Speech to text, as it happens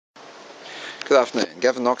Good afternoon,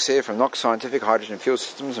 Gavin Knox here from Knox Scientific Hydrogen Fuel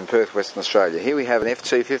Systems in Perth, Western Australia. Here we have an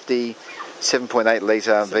F250 7.8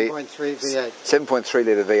 litre 7.3 V8. 7.3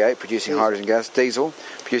 litre V8 producing hydrogen gas, diesel,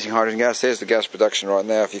 producing hydrogen gas. There's the gas production right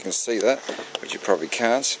now, if you can see that, but you probably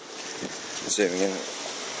can't. Zooming in.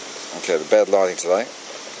 Okay, the bad lighting today.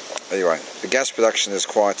 Anyway, the gas production is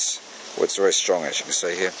quite, well, it's very strong, as you can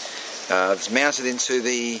see here. It's mounted into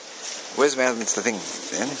the, where's it mounted into the thing,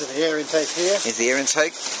 Dan? Into the air intake here. Into the air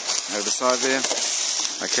intake, over the side there.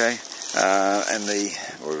 Okay, and the,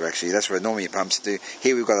 well actually that's where normally your pumps do.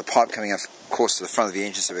 Here we've got a pipe coming up, of course, to the front of the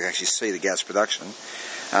engine so we can actually see the gas production.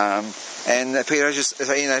 And Peter, as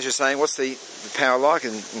you're saying, what's the power like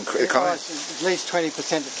in the comment? At least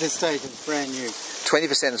 20% at this stage. It's brand new.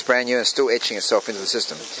 20% is brand new and still etching itself into the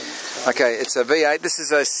system. Okay, it's a V8. This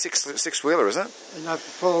is a six-wheeler, is it? No,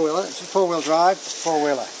 four-wheeler. It's a four-wheel drive,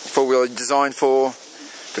 four-wheeler. Four-wheeler designed for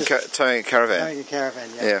towing a caravan. Towing a caravan,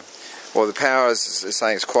 yeah. Yeah. Well, the power is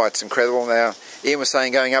saying it's quite incredible. Now, Ian was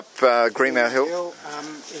saying going up Greenmount Hill.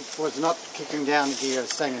 It was not kicking down the gear.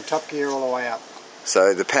 It's staying in top gear all the way up.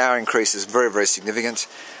 So the power increase is very, very significant.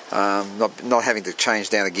 Not having to change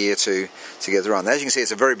down the gear to get it run. As you can see,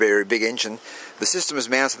 it's a very, very big engine. The system is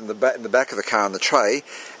mounted in the back of the car on the tray,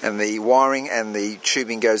 and the wiring and the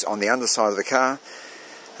tubing goes on the underside of the car.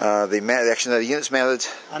 The unit's mounted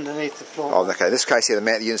underneath the floor. Oh, okay. In this case here,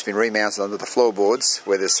 the unit's been remounted under the floorboards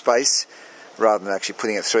where there's space, rather than actually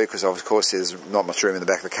putting it through, because of course there's not much room in the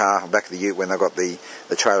back of the car, back of the ute when they've got the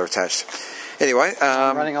trailer attached. Anyway,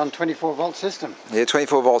 running on 24-volt system. Yeah,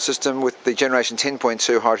 24-volt system with the generation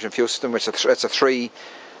 10.2 hydrogen fuel system, which it's a three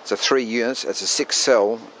units. It's a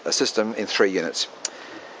 6-cell system in 3 units.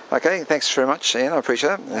 Okay, thanks very much, Ian. I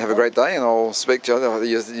appreciate it. Have a great day, and I'll speak to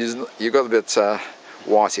you. You got a bit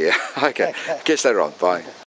white here. Okay, catch you later on. Bye.